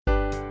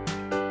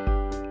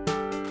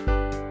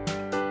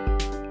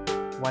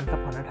Once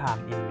Upon a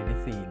Time in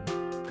Medicine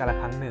กาล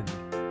ครั้งหนึ่ง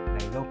ใน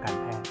โลกการ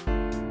แพทย์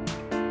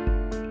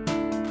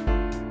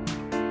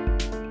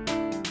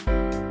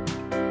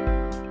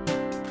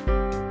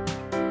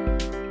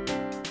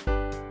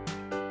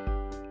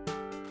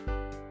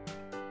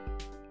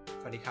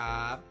สวัสดีค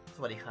รับ ส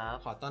วัสดีครับ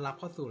ขอต้อนรับ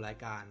เข้าสู่ราย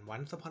การ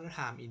Once Upon a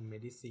Time in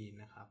Medicine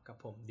นะครับกับ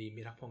ผมดี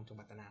มิรักพงษ์จง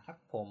ปัตนาครับ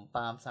ผมป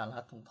าล์มสาร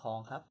รัตน์ถุงทอง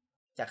ครับ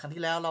จากครั้ง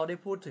ที่แล้วเราได้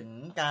พูดถึง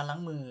การล้า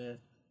งมือ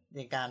ใ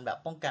นการแบบ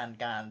ป้องกัน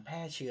การแพ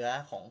ร่เชื้อ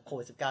ของโค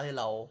วิด -19 ที่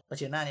เราเผ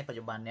ชิญหน้าในปัจ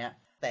จุบันเนี้ย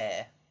แต่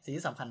สิ่ง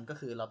ที่สำคัญก็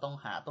คือเราต้อง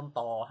หาต้นต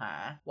อหา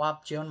ว่า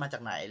เชื้อมันมาจา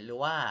กไหนหรือ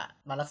ว่า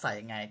มารักษา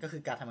ยังไงก็คื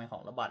อการทำงานขอ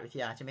งระบาดวิท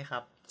ยาใช่ไหมครั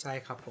บใช่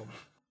ครับผม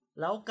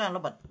แล้วการร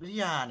ะบาดวิท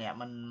ยาเนี่ย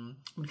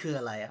มันคือ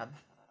อะไรครับ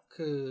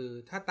คือ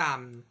ถ้าตาม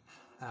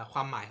คว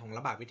ามหมายของร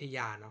ะบาดวิทย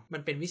าเนาะมั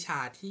นเป็นวิชา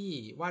ที่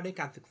ว่าด้วย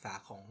การศึกษา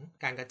ของ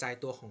การกระจาย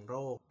ตัวของโร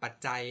คปัจ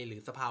จัยหรื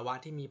อสภาวะ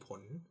ที่มีผ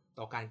ล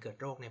ต่อการเกิด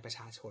โรคในประช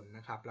าชนน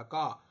ะครับแล้ว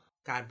ก็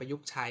การประยุ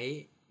กต์ใช้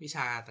วิช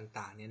า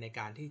ต่างๆเนี่ยใน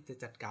การที่จะ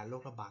จัดการโร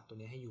คระบาดตัว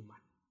นี้ให้อยู่หมั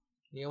ด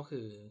นี่ก็คื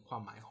อควา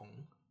มหมายของ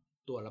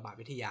ตัวระบาด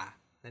วิทยา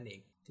นั่นเอง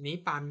ทีนี้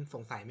ปาล์มส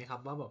งสัยไหมครับ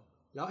ว่าแบบ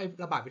แล้วไอ้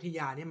ระบาดวิทย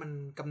าเนี่ยมัน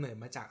กำเนิด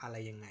มาจากอะไร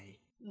ยังไง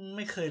ไ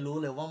ม่เคยรู้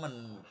เลยว่ามัน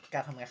กา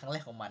รทำงานครั้งแร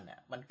กของมันเนี่ย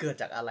มันเกิด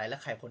จากอะไรและ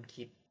ใครคน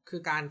คิดคื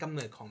อการกำเ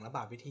นิดของระบ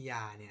าดวิทย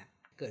าเนี่ย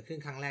เกิดขึ้น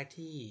ครั้งแรก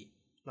ที่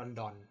ลอน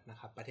ดอนนะ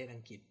ครับประเทศอั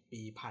งกฤษ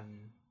ปี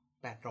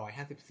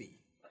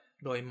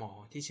1854โดยหมอ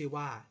ที่ชื่อ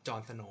ว่าจอ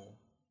ห์นสโนว์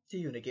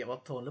ที่อยู่ในเกมออ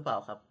ฟโทนหรือเปล่า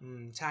ครับ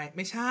ใช่ไ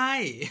ม่ใช่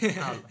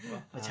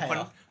ไม่ใช่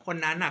คน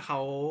นั้นน่ะเขา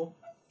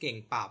เก่ง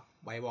ปราบ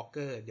ไวท์วอล์กเก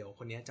อร์เดี๋ยวค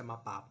นนี้จะมา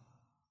ปราบ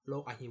โร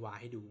คอะฮิวา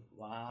ให้ดู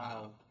ว้า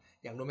ว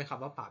อยากรู้ไหมครับ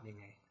ว่าปราบยัง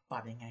ไง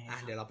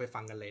เดี๋ยวเราไปฟั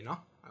งกันเลยเนาะ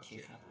โอเค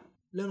ครับ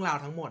เรื่องราว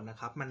ทั้งหมดนะ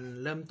ครับมัน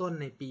เริ่มต้น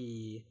ในปี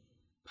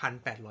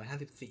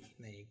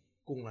1854ใน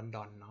กรุงลอนด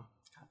อนเนาะ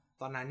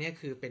ตอนนั้นเนี่ย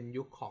คือเป็น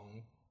ยุคของ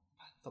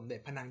สมเด็จ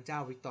พระนางเจ้า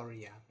วิกตอเ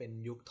รียเป็น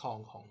ยุคทอง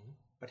ของ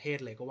ประเทศ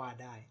เลยก็ว่า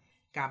ได้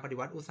การปฏิ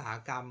วัติอุตสาห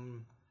กรรม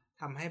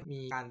ทำให้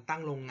มีการตั้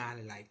งโรงงานห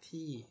ลายๆ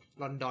ที่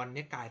ลอนดอนเ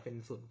นี่ยกลายเป็น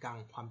ศูนย์กลาง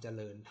ความเจ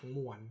ริญทั้งม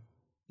วล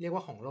เรียกว่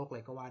าของโลกเล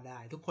ยก็ว่าได้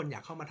ทุกคนอยา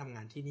กเข้ามาทำง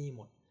านที่นี่ห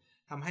มด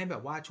ทำให้แบ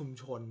บว่าชุม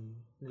ชน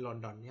ในลอน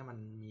ดอนเนี่ยมัน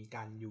มีก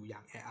ารอยู่อย่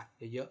างแออัด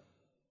เยอะ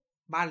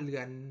ๆบ้านเรื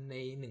อนใน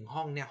1ห้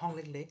องเนี่ยห้องเ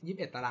ล็กๆ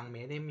21ตารางเม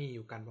ตรได้มีอ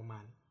ยู่กันประมา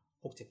ณ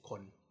 6-7 ค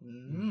น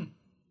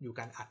อยู่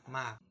กันอัดม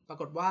ากปรา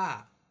กฏว่า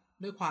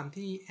ด้วยความ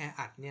ที่แอ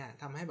อัดเนี่ย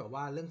ทำให้แบบ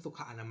ว่าเรื่องสุข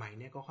อนามัย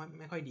เนี่ยก็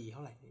ไม่ค่อยดีเท่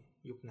าไหร่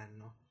ยุคนั้น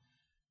เนาะ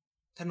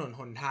ถนน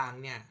หนทาง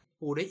เนี่ย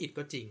ปูด้วยอิฐ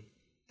ก็จริง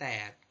แต่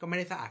ก็ไม่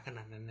ได้สะอาดขน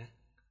าดนั้นนะ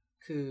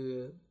คือ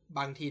บ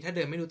างทีถ้าเ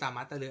ดินไม่ดูตามม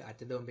าตราเรืออาจ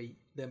จะเดิน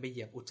ไปเห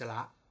ยียบอุจจาร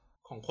ะ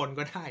ของคน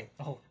ก็ได้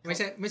ไม่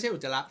ใช่อุ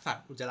จจาระสัต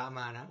ว์อุจจาระ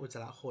มานะอุจจา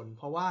ระคนเ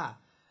พราะว่า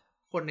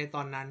คนในต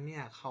อนนั้นเนี่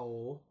ยเขา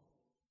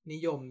นิ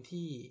ยม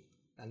ที่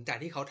หลังจาก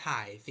ที่เขาถ่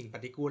ายสิ่งป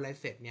ฏิกูลอะไร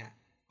เสร็จเนี่ย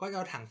ก็จะเ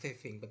อาถังเศษ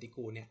สิ่งปฏิ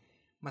กูลเนี่ย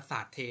มาสา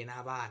ดเทหน้า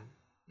บ้าน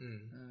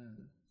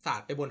สา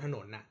ดไปบนถน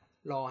นน่ะ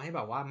รอให้แบ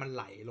บว่ามันไ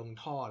หลลง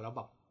ท่อแล้วแ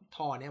บบ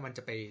ท่อเนี่ยมันจ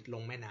ะไปล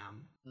งแม่น้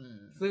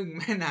ำซึ่ง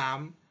แม่น้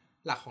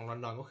ำหลักของลอน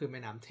ดอนก็คือแม่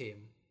น้ำเทม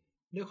ส์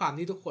ด้วยความ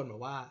ที่ทุกคนบอ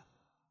กว่า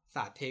ส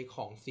าดเทข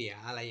องเสีย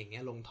อะไรอย่างเงี้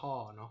ยลงท่อ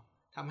เนาะ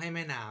ทำให้แ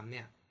ม่น้ำเ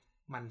นี่ย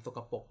มันสก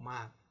ปรกม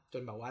ากจ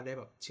นแบบว่าได้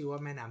แบบชื่อว่า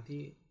แม่น้ำ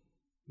ที่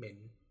เหม็น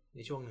ใน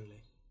ช่วงหนึ่งเล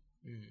ย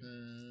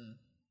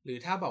หรือ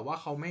ถ้าแบบว่า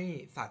เขาไม่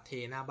สาดเท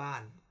หน้าบ้า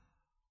น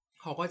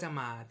เขาก็จะ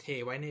มาเท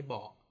ไว้ใน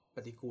บ่อป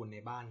ฏิกูลใน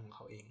บ้านของเข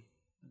าเอง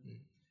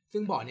ซึ่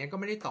งบ่อเนี้ยก็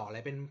ไม่ได้ต่ออะไร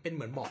เป็นเห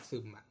มือนบ่อซึ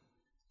มอะ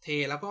เท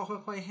แล้วก็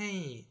ค่อยๆให้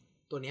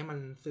ตัวเนี้ยมัน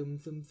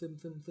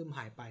ซึมห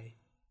ายไป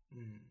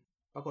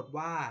ปรากฏ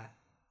ว่า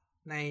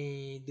ใน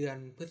เดือน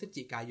พฤศ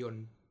จิกายน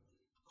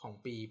ของ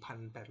ปี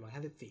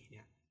1854เ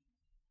นี่ย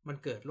มัน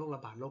เกิดโรคร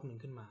ะบาดโรคหนึ่ง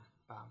ขึ้นมา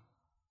ปาล์ม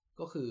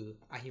ก็คือ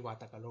อะฮิวา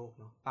ตากโรค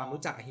เนาะปาล์ม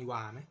รู้จักอะฮิว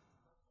าไหม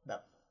แบ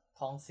บ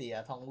ท้องเสีย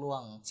ท้องร่ว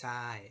งใ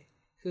ช่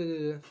คือ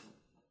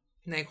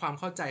ในความ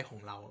เข้าใจของ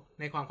เรา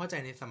ในความเข้าใจ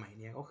ในสมัย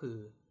นี้ก็คือ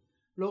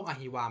โรคอะ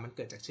ฮิวามันเ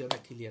กิดจากเชื้อแบ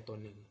คทีเรียตัว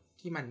หนึ่ง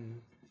ที่มัน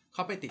เ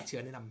ข้าไปติดเชื้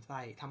อในลำไส้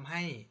ทำใ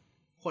ห้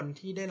คน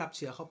ที่ได้รับเ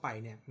ชื้อเข้าไป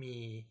เนี่ยมี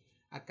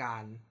อากา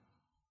ร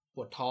ป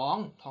วดท้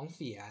องเ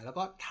สียแล้ว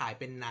ก็ถ่าย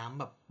เป็นน้ำ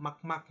แบบ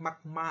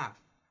มาก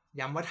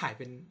ย้ำว่าถ่า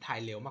ย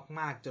เหลว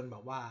มากๆจนแบ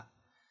บว่า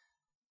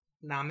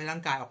น้ำในร่า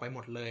งกายออกไปหม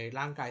ดเลย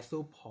ร่างกายซู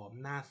บผอม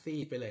หน้าซี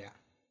ดไปเลยอ่ะ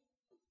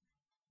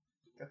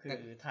ก็คื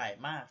อถ่าย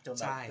มากจน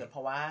แบบเกิดภ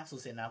าวะสูญ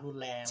เสียน้ำรุน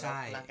แรงแล้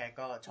วร่างกาย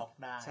ก็ช็อก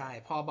ได้ใช่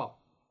พอบอก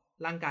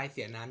ร่างกายเ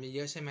สียน้ำเย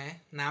อะๆใช่ไหม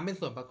น้ำเป็น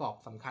ส่วนประกอบ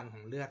สำคัญขอ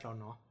งเลือดเรา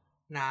เนาะ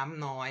น้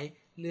ำน้อย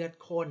เลือด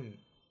ข้น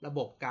ระบ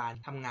บการ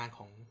ทำงานข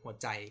องหัว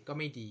ใจก็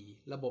ไม่ดี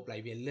ระบบไหล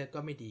เวียนเลือดก็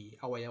ไม่ดี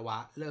อวัยวะ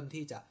เริ่ม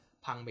ที่จะ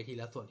พังไปที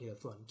ละส่ว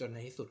นจนใน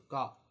ที่สุด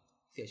ก็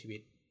เสียชีวิ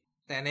ต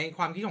แต่ในค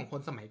วามคิดของค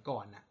นสมัยก่อ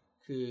นน่ะ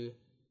คือ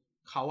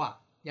เขาอ่ะ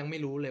ยังไม่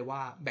รู้เลยว่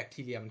าแบค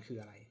ทีเรียมันคือ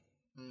อะไร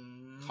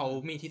เขา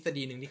มีทฤษ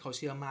ฎีหนึ่งที่เขาเ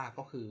ชื่อมาก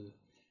ก็คือ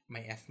ไม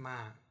แอสมา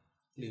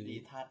หรือ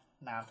ธาตุ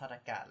น้ำธาตุอ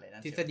ากาศเลยน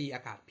ะทฤษฎีอ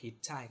ากาศพิษ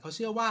ใช่เขาเ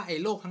ชื่อว่าไอ้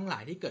โรคทั้งหลา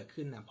ยที่เกิด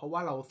ขึ้นน่ะเพราะว่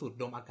าเราสูด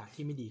ดมอากาศ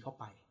ที่ไม่ดีเข้า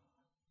ไป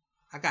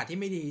อากาศที่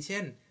ไม่ดีเช่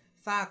น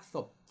ซากศ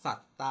พสัต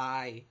ว์ตา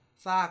ย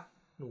ซาก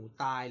หนู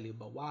ตายหรือ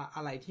แบบว่าอ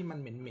ะไรที่มัน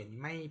เหม็น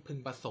ๆไม่พึง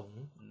ประสง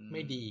ค์ไ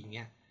ม่ดีอย่างเ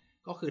งี้ย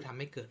ก็คือทำ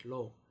ให้เกิดโร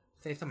ค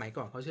ในสมัย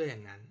ก่อนเขาเชื่ออย่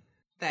างนั้น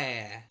แต่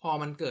พอ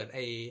มันเกิดไ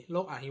อ้โร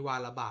คอหิวา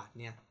ระบาด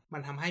เนี่ยมั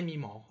นทำให้มี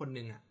หมอคน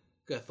นึงอ่ะ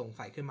เกิดสง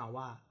สัยขึ้นมา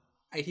ว่า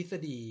ไอ้ทฤษ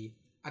ฎี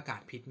อากา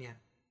ศพิษเนี่ย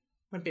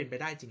มันเป็นไป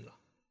ได้จริงเหรอ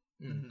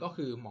ก็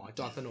คือหมอจ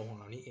อห์นสโนว์ของ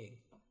เรานี่เอง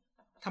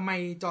ทำไม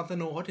จอห์นส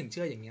โนว์เขาถึงเ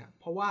ชื่ออย่างเงี้ย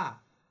เพราะว่า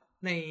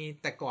ใน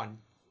แต่ก่อน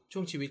ช่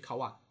วงชีวิตเขา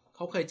อ่ะเข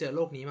าเคยเจอโ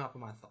รคนี้มาปร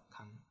ะมาณ2 ค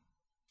รั้ง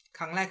ค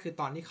รั้งแรกคือ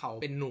ตอนที่เขา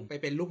เป็นหนุ่มไป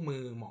เป็นลูกมื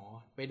อหมอ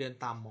ไปเดิน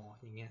ตามหมอ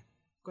อย่างเงี้ย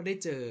ก็ได้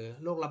เจอ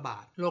โรคระบา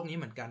ดโรคนี้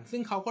เหมือนกันซึ่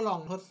งเขาก็ลอง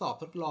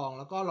ทดลอง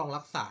แล้วก็ลอง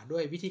รักษาด้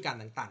วยวิธีการ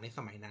ต่างๆในส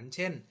มัยนั้นเ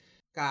ช่น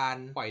การ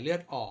ปล่อยเลือ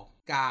ดออก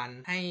การ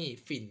ให้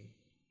ฝิ่น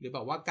หรือแบ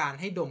บว่าการ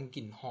ให้ดมก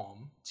ลิ่นหอม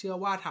เชื่อ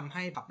ว่าทำใ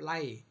ห้ขับไล่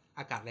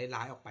อากาศร้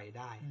ายๆออกไปไ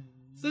ด้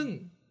ซึ่ง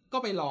ก็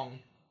ไปลอง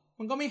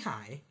มันก็ไม่หา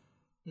ย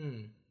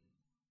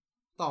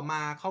ต่อม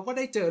าเขาก็ไ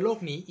ด้เจอโรค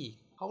นี้อีก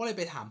เขาก็เลย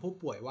ไปถามผู้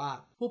ป่วยว่า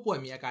ผู้ป่วย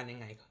มีอาการยัง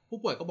ไงผู้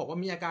ป่วยก็บอกว่า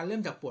มีอาการเริ่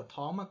มจากปวด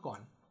ท้องมาก่อ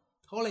น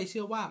เขาเลยเ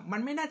ชื่อว่ามั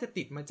นไม่น่าจะ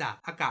ติดมาจาก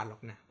อากาศหรอ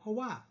กนะเพราะ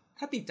ว่า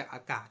ถ้าติดจากอ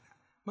ากาศ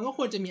มันก็ค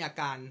วรจะมีอา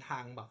การทา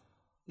งแบบ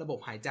ระบบ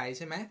หายใจใ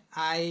ช่ไหมไ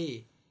อ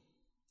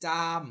จ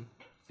าม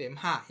เสม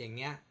หะอย่างเ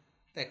งี้ย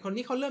แต่คน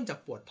นี้เขาเริ่มจาก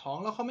ปวดท้อง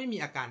แล้วเขาไม่มี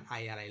อาการไอ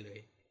อะไรเลย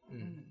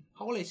เข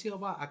าก็เลยเชื่อ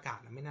ว่าอากาศ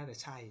ไม่น่าจะ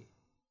ใช่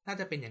น่า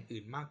จะเป็นอย่าง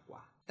อื่นมากกว่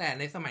าแต่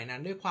ในสมัยนั้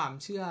นด้วยความ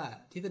เชื่อ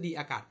ทฤษฎี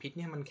อากาศพิษเ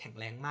นี่ยมันแข็ง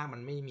แรงมากมั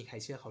นไม่มีใคร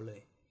เชื่อเขาเล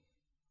ย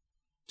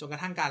จนกร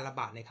ะทั่งการระ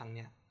บาดในครั้งเ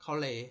นี้ยเขา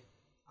เลย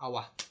เอา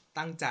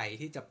ตั้งใจ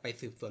ที่จะไป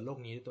สืบสวนโรค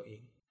นี้ด้วยตัวเอ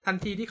งทัน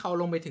ทีที่เขา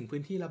ลงไปถึง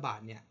พื้นที่ระบาด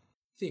เนี่ย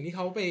สิ่งที่เข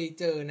าไป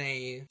เจอใน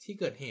ที่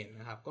เกิดเหตุ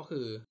นะครับก็คื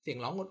อเสียง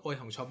ร้องโอดโอย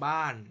ของชาวบ้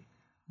าน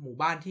หมู่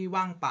บ้านที่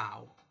ว่างเปล่า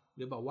ห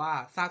รือแบบว่า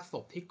ซากศ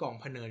พที่กอง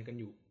พะเนินกัน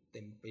อยู่เ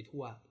ต็มไป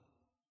ทั่ว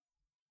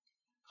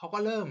เขาก็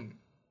เริ่ม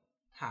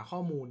หาข้อ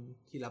มูล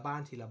ทีละบ้า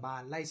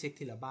นไล่เช็ค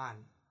ทีละบ้าน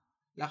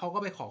แล้วเขาก็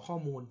ไปขอข้อ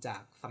มูลจา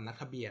กสำนัก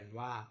ทะเบียน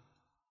ว่า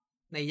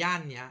ในย่า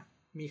นเนี้ย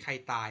มีใคร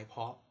ตายเพ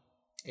ราะ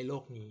ไอ้โร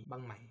คนี้บ้า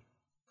งไหม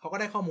เขาก็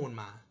ได้ข้อมูล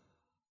มา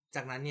จ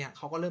ากนั้นเนี่ยเ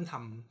ขาก็เริ่มท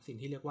ำสิ่ง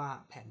ที่เรียกว่า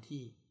แผน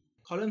ที่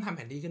เขาเริ่มทำแ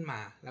ผนที่ขึ้นมา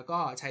แล้วก็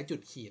ใช้จุ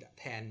ดขีด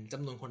แทนจ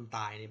ำนวนคนต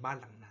ายในบ้าน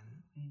หลังนั้น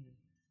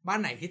บ้าน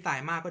ไหนที่ตาย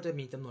มากก็จะ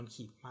มีจำนวน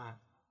ขีดมาก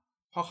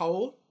พอเขา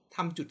ท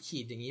ำจุดขี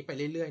ดอย่างนี้ไป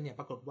เรื่อยๆเนี่ย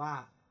ปรากฏว่า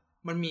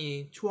มันมี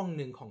ช่วงห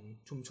นึ่งของ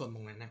ชุมชนต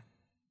รงนั้นนะ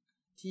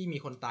ที่มี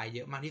คนตายเย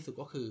อะมากที่สุด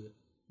ก็คือ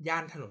ย่า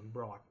นถนนบ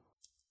รอด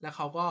และเข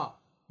าก็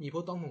มี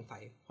ผู้ต้องสงสั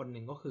ยคนห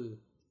นึ่งก็คือ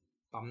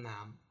ปั๊มน้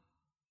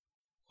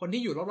ำคน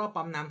ที่อยู่รอบๆ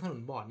ปั๊มน้ำถน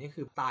นบรอดนี่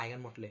คือตายกัน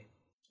หมดเลย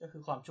ก็คื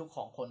อความชุกข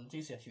องคน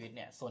ที่เสียชีวิตเ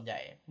นี่ยส่วนใหญ่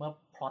เมื่อ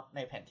พล็อตใน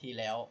แผนที่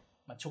แล้ว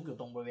มันชุกอยู่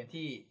ตรงบริเวณ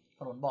ที่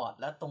ถนนบอร์ด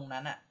และตรง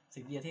นั้นอ่ะ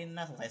สิ่งเดียวที่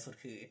น่าสงสัยสุด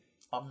คือ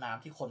ปั๊มน้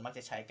ำที่คนมักจ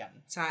ะใช้กัน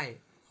ใช่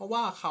เพราะว่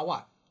าเขา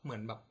เหมือ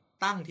นแบบ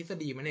ตั้งทฤษ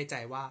ฎีมาในใจ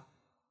ว่า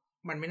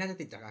มันไม่น่าจะ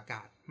ติดจากอาก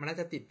าศมันน่า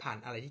จะติดผ่าน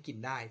อะไรที่กิน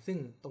ได้ซึ่ง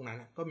ตรงนั้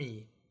นก็มี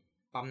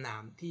ปั๊มน้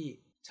ำที่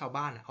ชาว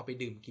บ้านเอาไป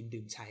ดื่มกิน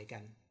ดื่มใช้กั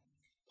น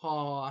พอ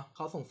เข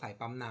าสงสัย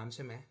ปั๊มน้ำใ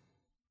ช่ไหม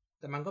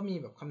แต่มันก็มี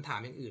แบบคำถาม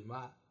อย่างอื่นว่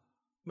า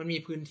มันมี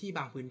พื้นที่บ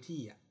างพื้น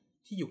ที่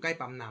ที่อยู่ใกล้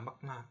ปั๊มน้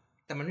ำมาก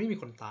ๆแต่มันไม่มี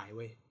คนตายเ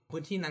ว้ยพื้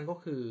นที่นั้นก็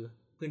คือ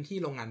พื้นที่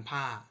โรงงานผ้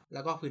าแ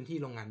ล้วก็พื้นที่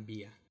โรงงานเบี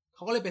ยร์เข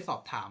าก็เลยไปสอ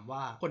บถามว่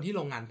าคนที่โ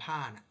รงงานผ้า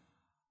น่ะ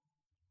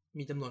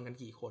มีจำนวนกัน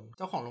กี่คนเ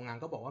จ้าของโรงงาน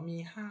ก็บอกว่ามี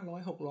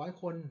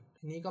500-600 คน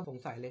ทีนี้ก็สง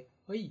สัยเลย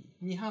เฮ้ย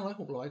มี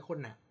500-600 คน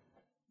น่ะ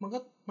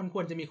มันค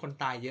วรจะมีคน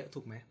ตายเยอะถู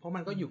กไหมเพราะมั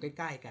นก็อยู่ใก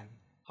ล้ๆกัน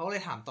เขาเล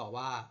ยถามต่อ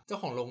ว่าเจ้า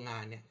ของโรงงา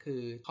นเนี่ยคื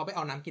อเขาไปเอ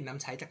าน้ำกินน้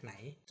ำใช้จากไหน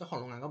เจ้าของ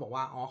โรงงานก็บอก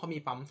ว่าอ๋อเขามี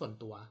ปั๊มส่วน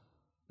ตัว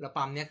แล้ว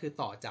ปั๊มเนี่ยคือ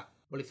ต่อจาก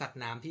บริษัท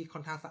น้ำที่ค่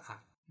อนข้างสะอา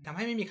ดทำใ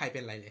ห้ไม่มีใครเป็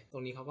นอะไรเลยตร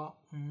งนี้เขาก็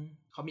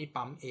เขามี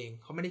ปั๊มเอง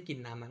เขาไม่ได้กิน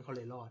น้ำนั้นเขาเ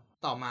ลยรอด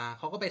ต่อมา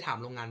เขาก็ไปถาม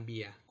โรงงานเบี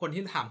ยร์คน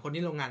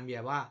ที่โรงงานเบีย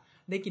ร์ว่า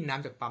ได้กินน้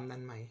ำจากปั๊มนั้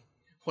นไหม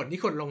ผลที่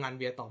คนโรงงาน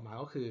เบียร์ตอบมา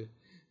ก็คือ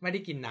ไม่ได้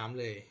กินน้ำ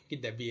เลยกิน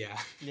แต่เบียร์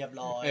เรียบ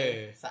ร้อย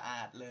สะอ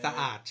าดเลยสะ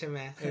อาดใช่ไหม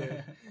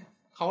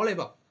เขาก็เลย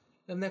แบบ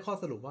เริ่มได้ข้อ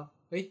สรุปว่า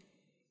เฮ้ย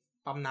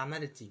ปั๊มน้ำน่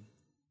าจะจริง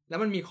แล้ว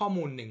มันมีข้อ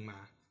มูลหนึ่งมา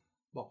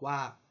บอกว่า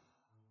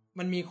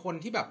มันมีคน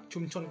ที่แบบชุ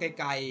มชนไ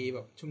กลๆแบ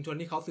บชุมชน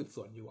ที่เขาสืบส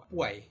วนอยู่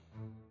ป่วย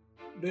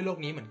ด้วยโรค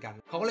นี้เหมือนกัน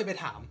เขาก็เลยไป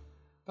ถาม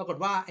ปรากฏ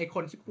ว่าไอ้ค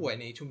นที่ป่วย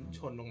ในชุมช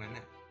นตรงนั้น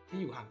น่ะที่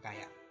อยู่ห่างไกล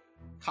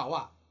เขา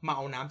มาเ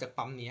อาน้ำจาก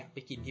ปั๊มนี้ไป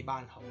กินที่บ้า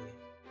นเขาเลย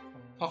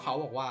เพราะเขา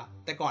บอกว่า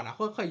แต่ก่อนเข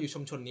าเคยอยู่ชุ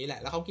มชนนี้แหละ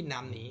แล้วเขากินน้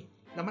ำนี้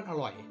แล้วมันอ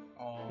ร่อย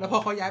แล้วพอ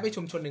เขาย้ายไป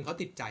ชุมชนนึงเขา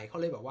ติดใจเขา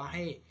เลยแบบว่าใ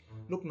ห้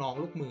ลูกน้อง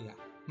ลูกมือ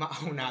มาเอ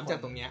าน้ำจาก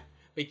ตรงเนี้ย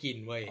ไปกิน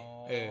เว้ย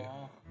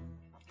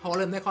เขาเ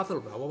ริ่มได้ข้อส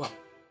รุปแล้วว่าแบบ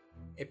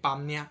ไอ้ปั๊ม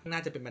เนี้ยน่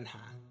าจะเป็นปัญห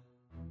า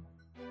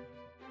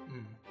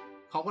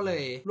เขาก็เล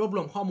ยรวบร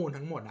วมข้อมูล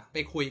ทั้งหมดไป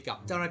คุยกับ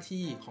เจ้าหน้า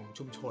ที่ของ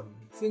ชุมชน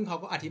ซึ่งเขา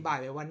ก็อธิบาย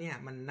ไว้ว่าเนี่ย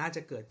มันน่าจ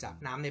ะเกิดจาก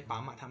น้ำใน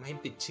ปั๊มทำให้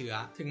ติดเชื้อ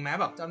ถึงแม้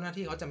แบบเจ้าหน้า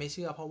ที่เขาจะไม่เ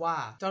ชื่อเพราะว่า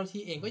เจ้าหน้า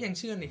ที่เองก็ยัง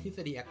เชื่อในทฤษ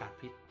ฎีอากาศ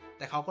พิษแ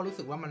ต่เขาก็รู้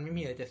สึกว่ามันไม่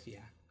มีอะไรจะเสีย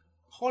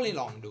เขาเลย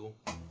ลองดู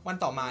วัน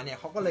ต่อมาเนี่ย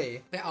เขาก็เลย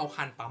ไปเอาค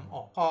านปั๊มอ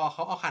อกพอเข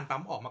าเอาคานปั๊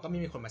มออกมันก็ไม่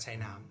มีคนมาใช้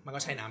น้ำมัน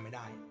ก็ใช้น้ำไม่ไ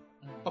ด้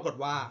ปรากฏ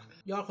ว่า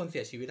ยอดคนเ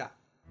สียชีวิต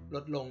ล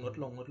ดลง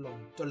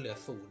จนเหลือ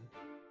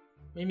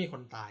0ไม่มีค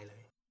นตายเล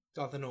ยจ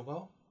อห์น สโนว์ก็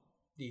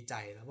ดีใจ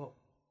แล้วบอก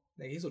ใ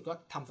นที่สุดก็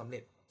ทำสำเร็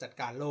จจัด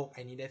การโรคไ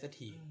อ้นี้ได้สัก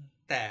ที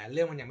แต่เ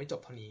รื่องมันยังไม่จ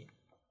บเท่านี้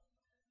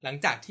หลัง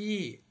จากที่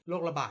โร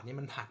คระบาดนี้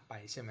มันผ่านไป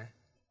ใช่ไหม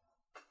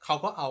เขา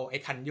ก็เอาไอ้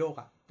คันโยก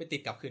อะไปติ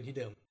ดกลับคืนที่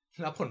เดิม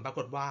แล้วผลปราก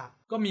ฏว่า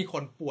ก็มีค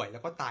นป่วยแล้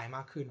วก็ตายม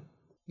ากขึ้น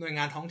หน่วยง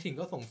านท้องถิ่น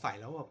ก็สงสัย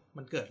แล้วว่า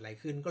มันเกิดอะไร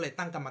ขึ้นก็เลย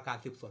ตั้งกรรมการ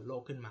สืบสวนโร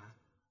คขึ้นมา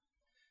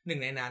หนึ่ง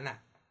ในนั้นน่ะ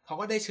เขา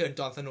ก็ได้เชิญ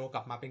จอห์นสโนว์ก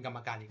ลับมาเป็นกรรม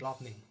การอีกรอบ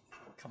หนึ่ง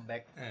คัมแบ็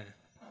ก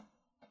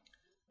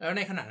แล้วใ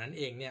นขณะนั้น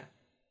เองเนี่ย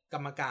กร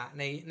รมการ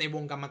ในว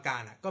งกรรมกา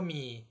รอ่ะก็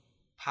มี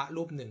พระ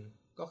รูปหนึ่ง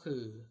ก็คื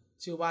อ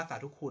ชื่อว่าสา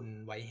ธุคุณ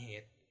ไวท์เฮ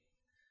ด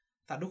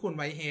สาธุคุณไ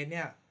วท์เฮดเ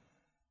นี่ย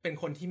เป็น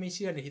คนที่ไม่เ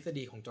ชื่อในทฤษ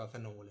ฎีของจอห์นส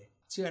โนว์เลย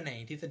เชื่อใน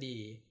ทฤษฎี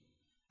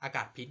อาก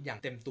าศพิษอย่าง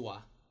เต็มตัว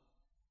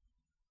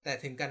แต่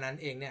ถึงกันนั้น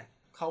เองเนี่ย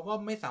เขาก็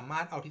ไม่สามา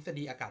รถเอาทฤษ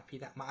ฎีอากาศพิษ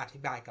มาอธิ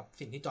บายกับ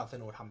สิ่งที่จอห์นส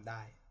โนว์ทำไ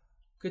ด้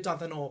คือจอห์น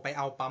สโนว์ไปเ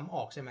อาปั๊มอ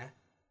อกใช่ไหม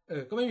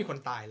ก็ไม่มีคน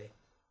ตายเลย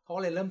เขา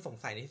ก็เลยเริ่มสง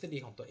สัยในทฤษฎี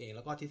ของตัวเองแ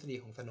ล้วก็ทฤษฎี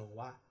ของสโนว์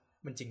ว่า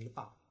มันจริงหรือเป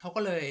ล่าเขาก็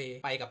เลย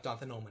ไปกับจอห์น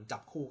สโนว์เหมือนจั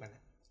บคู่กันน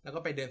ะแล้วก็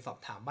ไปเดินสอบ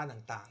ถามบ้าน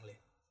ต่างๆเลย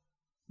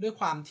ด้วย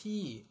ความที่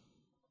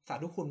สา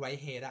ธุคุณไว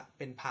ท์เฮดเ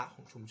ป็นพระข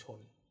องชุมชน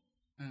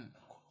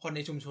คนใน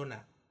ชุมชน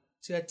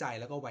เชื่อใจ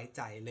แล้วก็ไว้ใ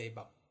จเลยแ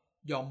บบ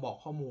ยอมบอก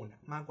ข้อมูล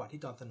มากกว่าที่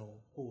จอห์นสโนว์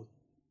พูด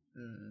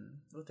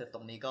รู้แต่ต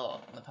รงนี้ก็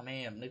มันทำให้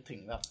นึกถึง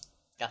แบบ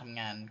การทำ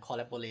งาน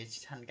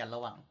collaboration กันร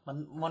ะหว่าง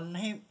มัน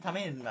ให้ทำใ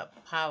ห้เห็นแบบ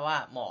ภาพว่า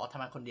หมอท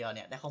ำงานคนเดียวเ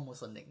นี่ยได้ข้อมูล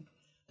ส่วนหนึ่ง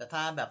แต่ถ้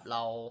าแบบเร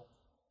า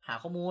หา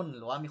ข้อมูลห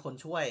รือว่ามีคน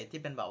ช่วย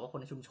ที่เป็นแบบว่าคน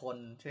ในชุมชน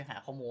ช่วยหา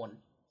ข้อมูล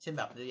เช่นแ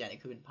บบตัวอย่าง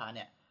นี้คือเป็นพาเ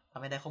นี่ยท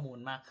ำให้ได้ข้อมูล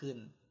มากขึ้น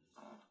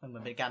มันเหมื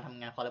อนเป็นการทำ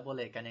งาน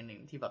collaborate กันอย่างหนึ่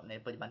งที่แบบใน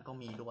ปัจจุบันก็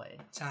มีด้วย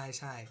ใช่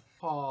ใช่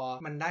พอ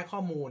มันได้ข้อ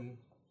มูล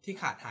ที่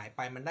ขาดหายไป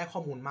มันได้ข้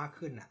อมูลมาก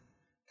ขึ้น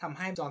ทำใ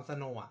ห้จอห์นส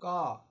โนว์ก็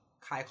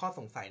คลายข้อส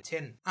งสัยเช่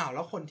นแ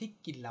ล้วคนที่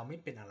กินแล้วไม่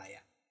เป็นอะไร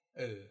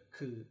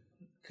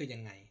คือยั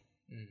งไง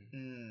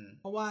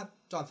เพราะว่า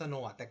จอห์นสโน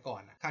ว์แต่ก่อ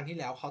นครั้งที่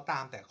แล้วเขาตา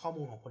มแต่ข้อ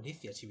มูลของคนที่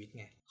เสียชีวิต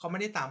ไงเขาไม่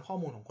ได้ตามข้อ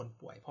มูลของคน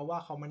ป่วยเพราะว่า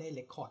เขาไม่ได้เร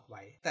คคอร์ดไ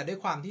ว้แต่ด้วย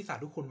ความที่สา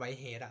ธุคุณไวท์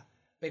เฮด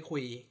ไปคุ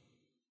ย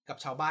กับ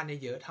ชาวบ้าน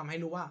เยอะทำให้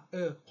รู้ว่า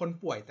คน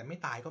ป่วยแต่ไม่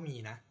ตายก็มี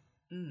นะ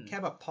แค่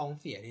แบบท้อง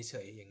เสียเฉ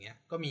ยๆอย่างเงี้ย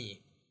ก็มี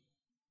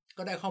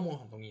ก็ได้ข้อมูล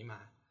ของตรงนี้ม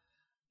า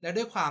และ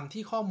ด้วยความ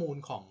ที่ข้อมูล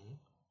ของ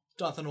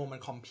จอห์นสโนว์มั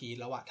นคอมพลีท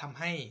แล้วทำ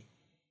ให้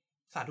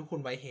สาธุคุ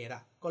ณไวท์เฮด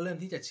ก็เริ่ม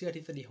ที่จะเชื่อท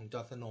ฤษฎีของจ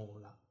อห์นสโนว์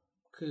แล้ว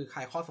คือคล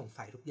ายข้อสง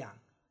สัยทุกอย่าง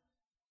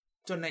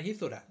จนในที่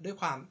สุดด้วย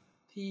ความ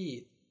ที่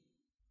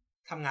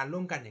ทำงานร่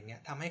วมกันอย่างเงี้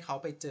ยทำให้เขา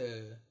ไปเจอ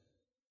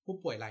ผู้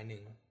ป่วยรายหนึ่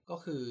งก็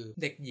คือ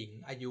เด็กหญิง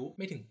อายุไ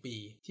ม่ถึงปี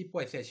ที่ป่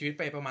วยเสียชีวิต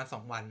ไปประมาณ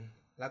2 วัน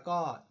แล้วก็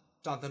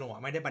จอห์นสโนว์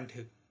ไม่ได้บัน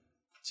ทึก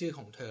ชื่อข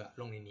องเธอ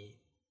ลงในนี้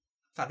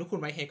สาธุคุณ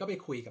ไวท์เฮดก็ไป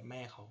คุยกับแ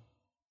ม่เขา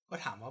ก็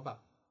ถามว่าแบบ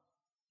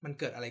มัน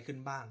เกิดอะไรขึ้น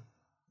บ้าง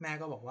แม่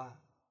ก็บอกว่า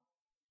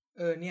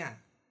เนี่ย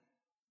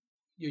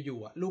อยู่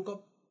ๆลูกก็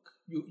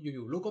อ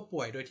ยู่ๆลูกก็ป่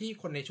วยโดยที่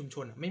คนในชุมช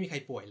นไม่มีใคร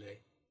ป่วยเลย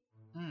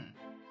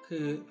คื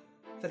อ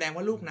แสดง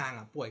ว่าลูกนาง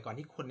ป่วยก่อน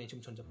ที่คนในชุม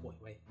ชนจะป่วย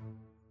ไว้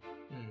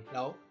แ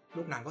ล้ว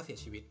ลูกนางก็เสีย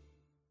ชีวิต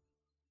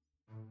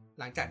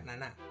หลังจากนั้น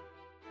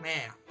แม่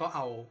ก็เอ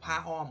าผ้า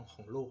อ้อมข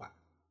องลูก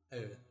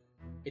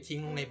ไปทิ้ง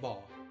ลงในบ่อ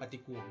ปฏิ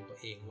กูลของตัว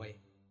เองไว้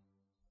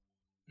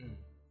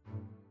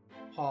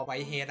พอไว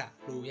ท์เฮด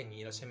รู้อย่าง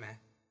นี้แล้วใช่ไหม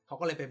เขา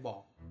ก็เลยไปบอ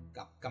ก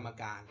กับกรรม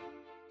การ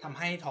ทำใ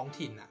ห้ท้อง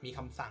ถิ่นมีค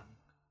ำสั่ง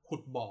ขุ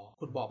ด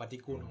บ่อปฏิ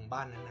กูลของบ้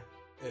านนั้น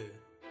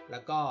แล้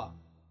วก็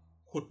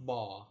ขุด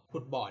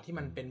บ่อที่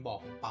มันเป็นบ่อ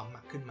ของปั๊ม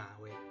ขึ้นมา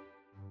เว้ย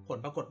ผล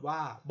ปรากฏว่า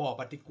บ่อ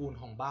ปฏิกูล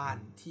ของบ้าน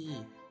ที่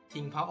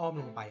ทิ้งผ้าอ้อม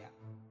ลงไป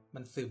มั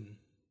นซึม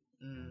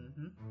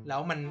แล้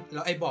ว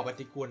ไอ้บ่อป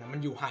ฏิกูลมั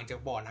นอยู่ห่างจาก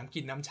บ่อน้ำกิ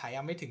นน้ำใช้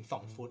ไม่ถึง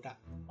2 ฟุต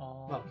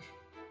แบบ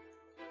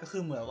ก็คื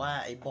อเหมือนว่า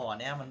ไอ้บ่อ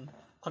เนี้ยมัน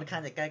ค่อนข้า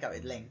งจะใกล้กับไ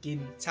อ้แหล่งกิน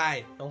ใช่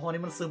แล้วพอ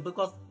นี้มันซึมปุ๊บ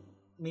ก็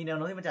มีแนวโ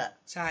น้มที่มันจะ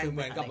ใช่เห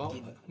มือน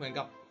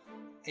กับ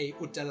ไอ้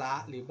อุจจาระ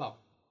หรือแบบ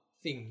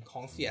สิ่งขอ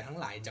งเสียทั้ง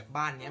หลายจาก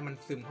บ้านเนี้ยมัน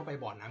ซึมเข้าไป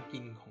บ่อน้ำกิ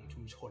นของชุ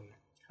มชน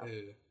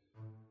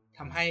ท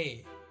ำให้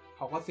เข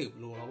าก็สืบ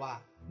รู้แล้วว่า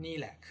นี่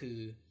แหละคือ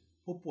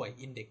ผู้ป่วย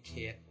Index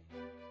Case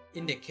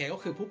ก็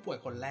คือผู้ป่วย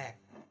คนแรก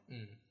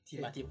ที่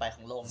มาที่ไปข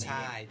องโรคใ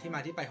ช่ที่มา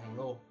ที่ไปของ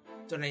โรค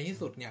จนในที่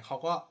สุดเนี่ยเขา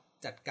ก็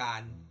จัดการ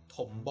ถ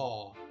มบ่อ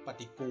ป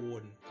ฏิกู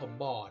ลถม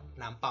บ่อ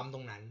น้ำปั๊มต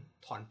รงนั้น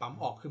ถอนปั๊ม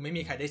ออกคือไม่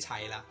มีใครได้ใช้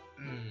ละ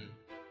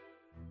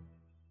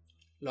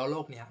แล้วโร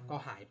คเนี้ยก็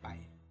หายไป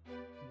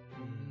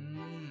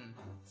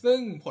ซึ่ง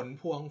ผล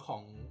พวงขอ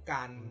งก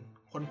าร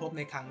ค้นพบใ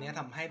นครั้งนี้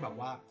ทำให้แบบ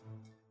ว่า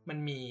มัน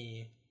มี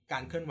กา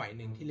รเคลื่อนไหว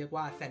หนึ่งที่เรียก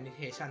ว่า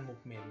sanitation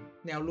movement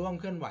แนวร่วม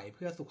เคลื่อนไหวเ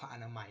พื่อสุขอ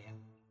นามัย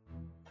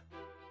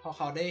พอเ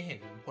ขาได้เห็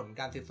นผล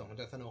การสืบสวนของ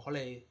จอห์นสโนว์เขาเ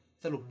ลย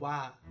สรุปว่า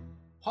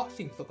เพราะ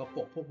สิ่งสกปร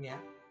กพวกนี้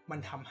มัน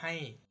ทำให้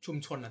ชุม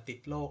ชนติด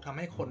โรคทำใ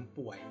ห้คน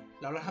ป่วย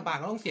แล้วรัฐบาล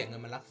ก็ต้องเสียเงิ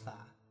นมารักษา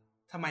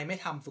ทำไมไม่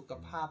ทำสุข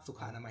ภาพสุ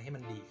ขอนามัยให้มั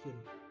นดีขึ้น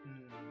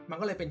มัน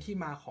ก็เลยเป็นที่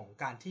มาของ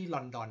การที่ล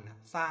อนดอน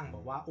สร้างแบ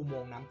บว่าอุโม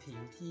งค์น้ำทิ้ง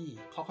ที่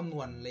เขาคำน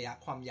วณระยะ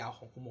ความยาวข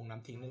องอุโมงค์น้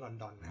ำทิ้งในลอน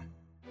ดอนนะ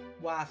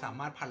ว่าสา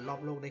มารถพันรอ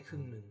บโลกได้ครึ่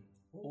งนึง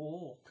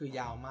คือ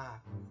ยาวมาก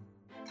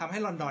ทำให้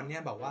ลอนดอนเนี่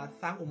ยแบบว่า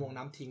สร้างอุโมงค์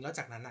น้ำทิ้งแล้วจ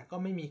ากนั้นก็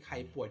ไม่มีใคร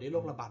ป่วยด้วยโร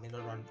คระบาดในล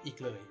อนดอนอีก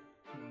เลย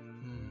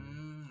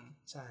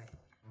ใช่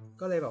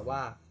ก็เลยแบบว่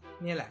า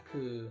เนี่ยแหละ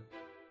คือ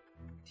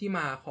ที่ม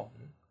าของ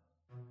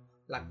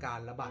หลักการ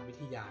ระบาดวิ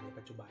ทยาใน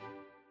ปัจจุบัน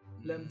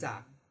เริ่มจา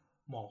ก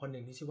หมอคนห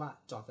นึ่งที่ชื่อว่า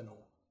จอห์นสโน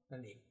ว์นั่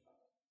นเอง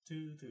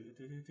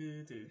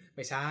ไ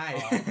ม่ใช่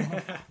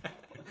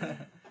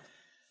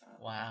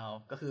ว้าว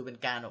ก็คือเป็น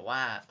การแบบว่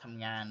าท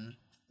ำงาน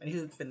อันนี้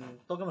คือเป็น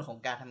ต้นกำเนิดขอ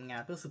งการทำงา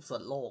นเพื่อสืบสว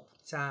นโลก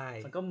ใช่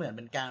มันก็เหมือนเ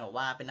ป็นการแบบ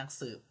ว่าเป็นนัก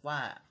สืบว่า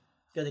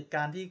เกิดจากก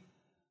ารที่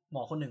หม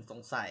อคนหนึ่งส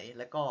งสัย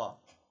แล้วก็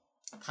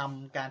ท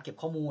ำการเก็บ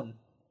ข้อมูล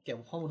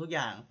ทุกอ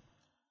ย่าง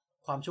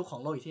ความชุกขอ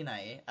งโรคอยู่ที่ไหน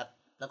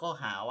แล้วก็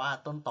หาว่า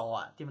ต้นตอ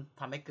ที่มัน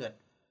ทำให้เกิด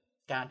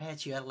การแพร่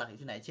เชื้อหลักอยู่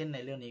ที่ไหนเช่นใน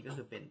เรื่องนี้ก็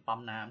คือเป็นปั๊ม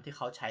น้ำที่เ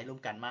ขาใช้ร่วม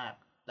กันมาก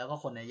แล้วก็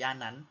คนในย่าน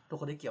นั้นทุก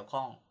คนที่เกี่ยวข้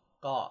อง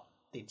ก็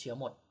ติดเชื้อ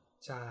หมด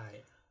ใช่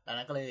ดัง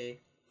นั้นก็เลย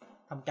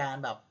ทำการ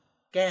แบบ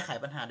แก้ไข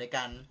ปัญหาโดยก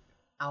าร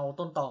เอา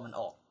ต้นตอมัน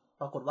ออก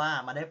ปรากฏว่า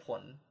มาได้ผ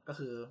ลก็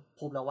คือ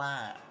พบแล้วว่า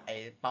ไอ้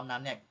ปั๊มน้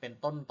ำเนี่ยเป็น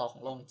ต้นตอขอ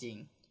งโรคจริง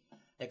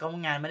แต่ก็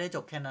งานไม่ได้จ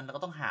บแค่นั้นเรา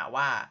ก็ต้องหา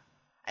ว่า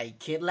ไอ้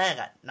เคสแรก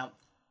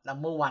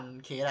number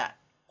 1 เคส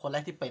คนแร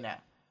กที่เป็น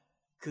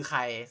คือใคร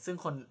ซึ่ง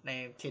คนใน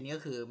เคสนี้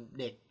ก็คือ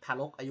เด็กทา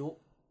รกอายุ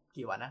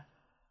กี่วันนะ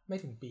ไม่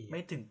ถึงปี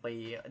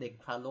เด็ก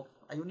ทารก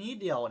อายุนี้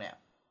เดียวเนี่ย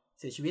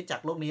เสียชีวิตจา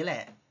กโรคนี้แหล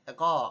ะแล้ว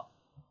ก็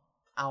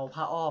เอา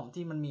ผ้าอ้อม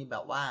ที่มันมีแบ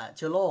บว่าเ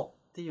ชื้อโรค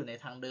ที่อยู่ใน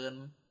ทางเดิน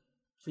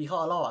ฟีคอ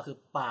ลอรัลคือ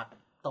ปาก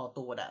ต่อ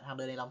ตูดทางเ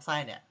ดินในลำไส้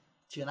เนี่ย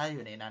เชื้อน่าจะอ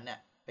ยู่ในนั้นเนี่ย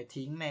ไป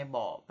ทิ้งใน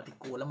บ่อปฏิ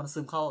กูลแล้วมันซึ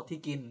มเข้าที่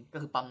กินก็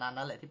คือปั๊มน้ำ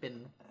นั่นแหละที่เป็น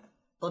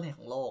ต้นเหตุ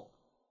ของโรค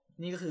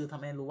นี่ก็คือท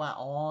ำให้รู้ว่า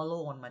โร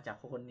คมันมาจาก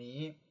คนนี้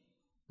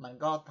มัน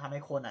ก็ทำให้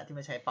คนที่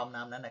มาใช้ปั๊ม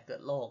น้ำนั้นเกิ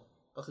ดโรค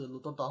ก็คือ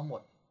รู้ต้นตอทั้งหม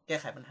ดแก้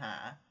ไขปัญหา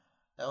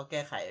แล้วก็แ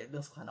ก้ไขเรื่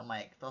องสุขอนามั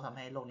ยต้องทำใ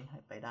ห้โรคนี้หา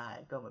ยไปได้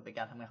ก็เหมือนเป็น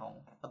การทำงานของ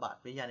ระบาด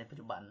วิทยาในปัจ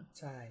จุบัน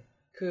ใช่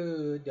คือ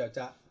เดี๋ยวจ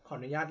ะขอ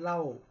อนุญาตเล่า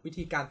วิ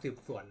ธีการสืบ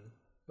สวน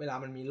เวลา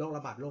มันมีโรคร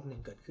ะบาดโรคหนึ่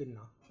งเกิดขึ้นเ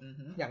นาะ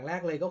อย่างแร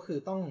กเลยก็คือ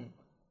ต้อง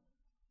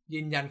ยื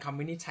นยันคำ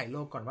วินิจฉัยโร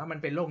คก่อนว่ามัน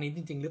เป็นโรคนี้จ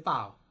ริงๆหรือเปล่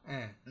า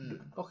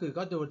ก็คือ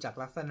ก็ดูจาก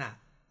ลักษณะ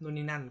นู่น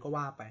นี่นั่นก็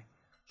ว่าไป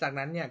จาก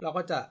นั้นเนี่ยเรา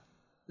ก็จะ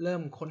เริ่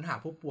มค้นหา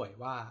ผู้ป่วย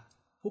ว่า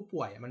ผู้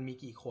ป่วยมันมี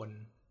กี่คน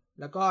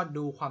แล้วก็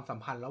ดูความสัม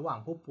พันธ์ระหว่าง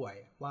ผู้ป่วย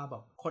ว่าแบ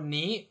บคน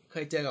นี้เค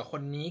ยเจอกับค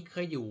นนี้เค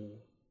ยอยู่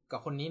กับ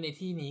คนนี้ใน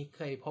ที่นี้เ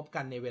คยพบ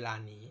กันในเวลา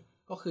นี้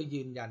ก็คือ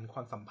ยืนยันคว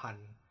ามสัมพัน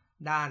ธ์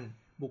ด้าน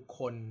บุคค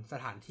ลส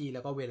ถานที่แล้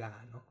วก็เวลา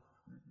เนาะ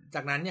จ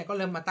ากนั้นเนี่ยก็เ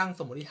ริ่มมาตั้งส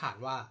มมติฐาน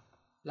ว่า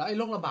แล้วไอ้โ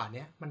รคระบาดเ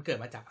นี่ยมันเกิด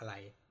มาจากอะไร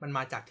มันม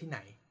าจากที่ไหน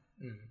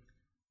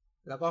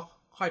แล้วก็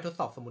ค่อยทด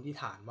สอบสมมติ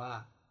ฐานว่า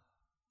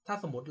ถ้า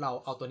สมมติเรา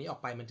เอาตัวนี้ออ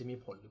กไปมันจะมี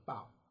ผลหรือเปล่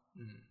า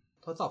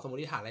ทดสอบสมม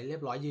ติฐานอะไรเรี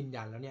ยบร้อยยืน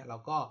ยันแล้วเนี่ยเรา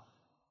ก็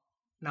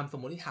นำสม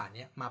มติฐานเ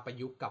นี่ยมาประ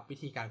ยุกต์กับวิ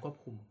ธีการควบ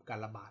คุมการ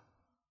ระบาด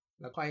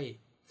แล้วก็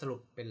สรุป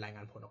เป็นรายง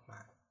านผลออกมา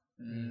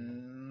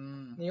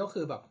นี่ก็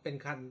คือแบบเป็น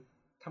การ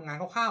ทำงาน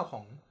คร่าวๆข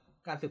อง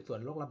การสืบสวน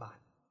โรคระบาด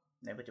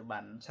ในปัจจุบั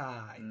นใช่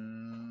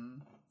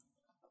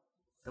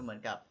ก็เหมือน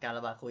กับการร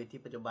ะบาดโควิด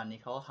ที่ปัจจุบันนี้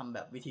เขาทำแบ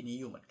บวิธีนี้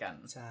อยู่เหมือนกัน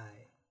ใช่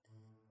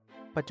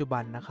ปัจจุบั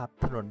นนะครับ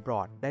ถนนบร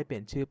อดได้เปลี่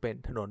ยนชื่อเป็น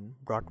ถนน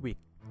บรอดวิก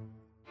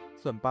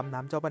ส่วนปั๊มน้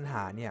ำเจ้าปัญห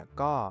าเนี่ย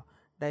ก็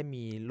ได้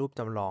มีรูป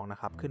จำลองนะ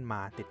ครับขึ้นม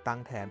าติดตั้ง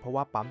แทนเพราะ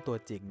ว่าปั๊มตัว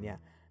จริงเนี่ย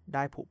ไ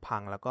ด้ผุพั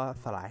งแล้วก็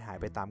สลายหาย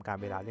ไปตามกาล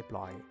เวลาเรียบ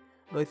ร้อย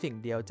โดยสิ่ง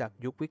เดียวจาก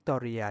ยุควิกตอ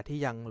เรียที่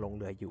ยังหลงเ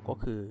หลืออยู่ก็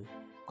คือ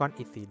ก้อน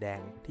อิฐสีแด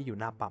งที่อยู่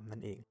หน้าปั๊มนั่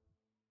นเอง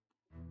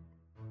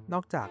น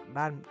อกจาก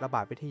ด้านระบ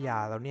าดวิทยา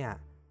แล้วเนี่ย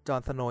จอห์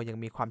น สโนว์ยัง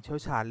มีความเชี่ยว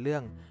ชาญเรื่อ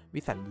ง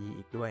วิสัญญี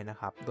อีกด้วยนะ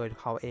ครับโดย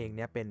เขาเองเ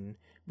นี่ยเป็น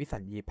วิสั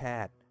ญญีแพ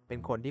ทย์เป็น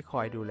คนที่ค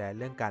อยดูแลเ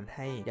รื่องการใ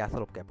ห้ยาส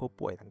ลบแก่ผู้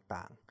ป่วย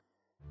ต่าง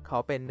ๆเขา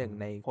เป็นหนึ่ง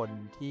ในคน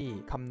ที่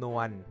คำนว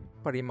ณ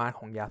ปริมาณข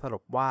องยาสล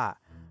บว่า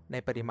ใน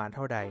ปริมาณเ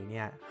ท่าใดเ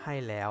นี่ยให้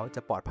แล้วจ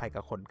ะปลอดภัย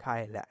กับคนไข้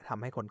และท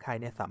ำให้คนไข้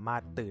เนี่ยสามาร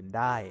ถตื่นไ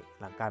ด้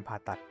หลังการผ่า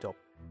ตัดจบ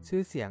ชื่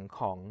อเสียง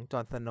ของจอ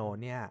ห์น สโนว์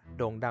เนี่ย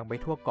โด่งดังไป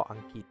ทั่วเกาะอั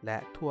งกฤษและ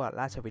ทั่ว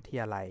ราชวิท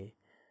ยาลัย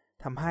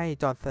ทำให้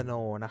จอห์น สโน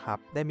ว์นะครับ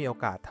ได้มีโอ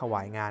กาสถว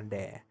ายงานแ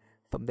ด่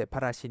สมเด็จพร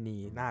ะราชินี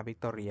นาถวิก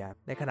ตอเรีย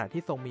ในขณะ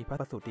ที่ทรงมีพระ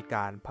ประสูติก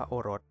ารพระโอ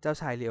รสเจ้า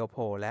ชายลีโอโพ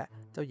ลและ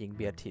เจ้าหญิงเ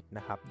บียทริซน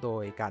ะครับโด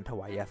ยการถ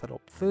วายยาสล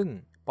บซึ่ง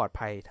ปลอด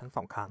ภัยทั้งส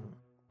องครั้ง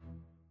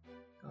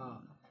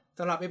ส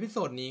ำหรับเอพิโซ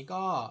ดนี้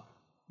ก็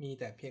มี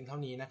แต่เพียงเท่า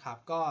นี้นะครับ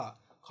ก็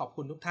ขอบ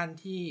คุณทุกท่าน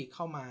ที่เ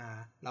ข้ามา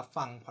รับ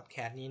ฟังพอดแค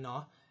สต์นี้เนา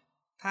ะ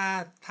ถ้า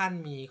ท่าน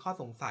มีข้อ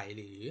สงสัย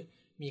หรือ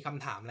มีค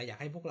ำถามอะไรอยาก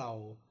ให้พวกเรา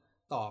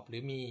ตอบหรื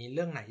อมีเ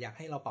รื่องไหนอยากใ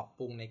ห้เราปรับป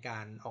รุงในกา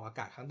รออกอา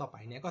กาศครั้งต่อไป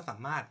เนี่ยก็สา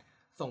มารถ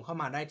ส่งเข้า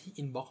มาได้ที่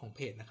อินบ็อกซ์ของเพ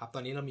จนะครับตอ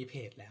นนี้เรามีเพ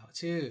จแล้ว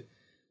ชื่อ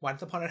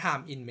Once Upon a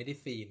Time in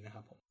Medicine นะค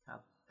รับผมครั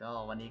บก็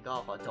วันนี้ก็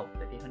ขอจบแ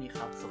ต่เพียงเท่านี้ค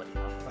รับสวัสดี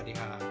ครับสวัสดี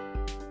ครับ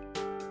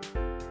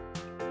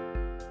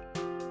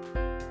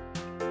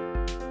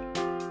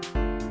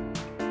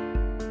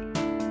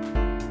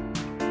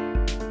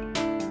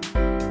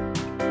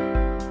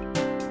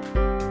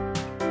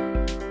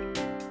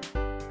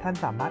ท่าน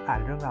สามารถอ่า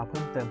นเรื่องราวเ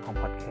พิ่มเติมของ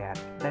พอดแคส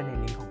ต์ได้ใน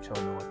ลิงก์ของโช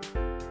ว์โน้ต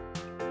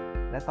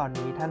และตอน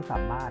นี้ท่านสา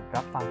มารถ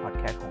รับฟังพอด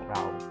แคสต์ของเร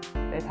า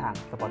ได้ทาง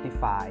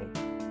Spotify,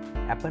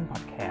 Apple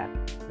Podcast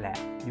และ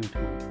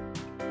YouTube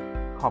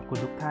ขอบคุณ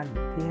ทุกท่าน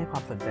ที่ให้ควา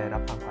มสนใจรั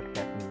บฟังพอดแค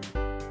สต์นี้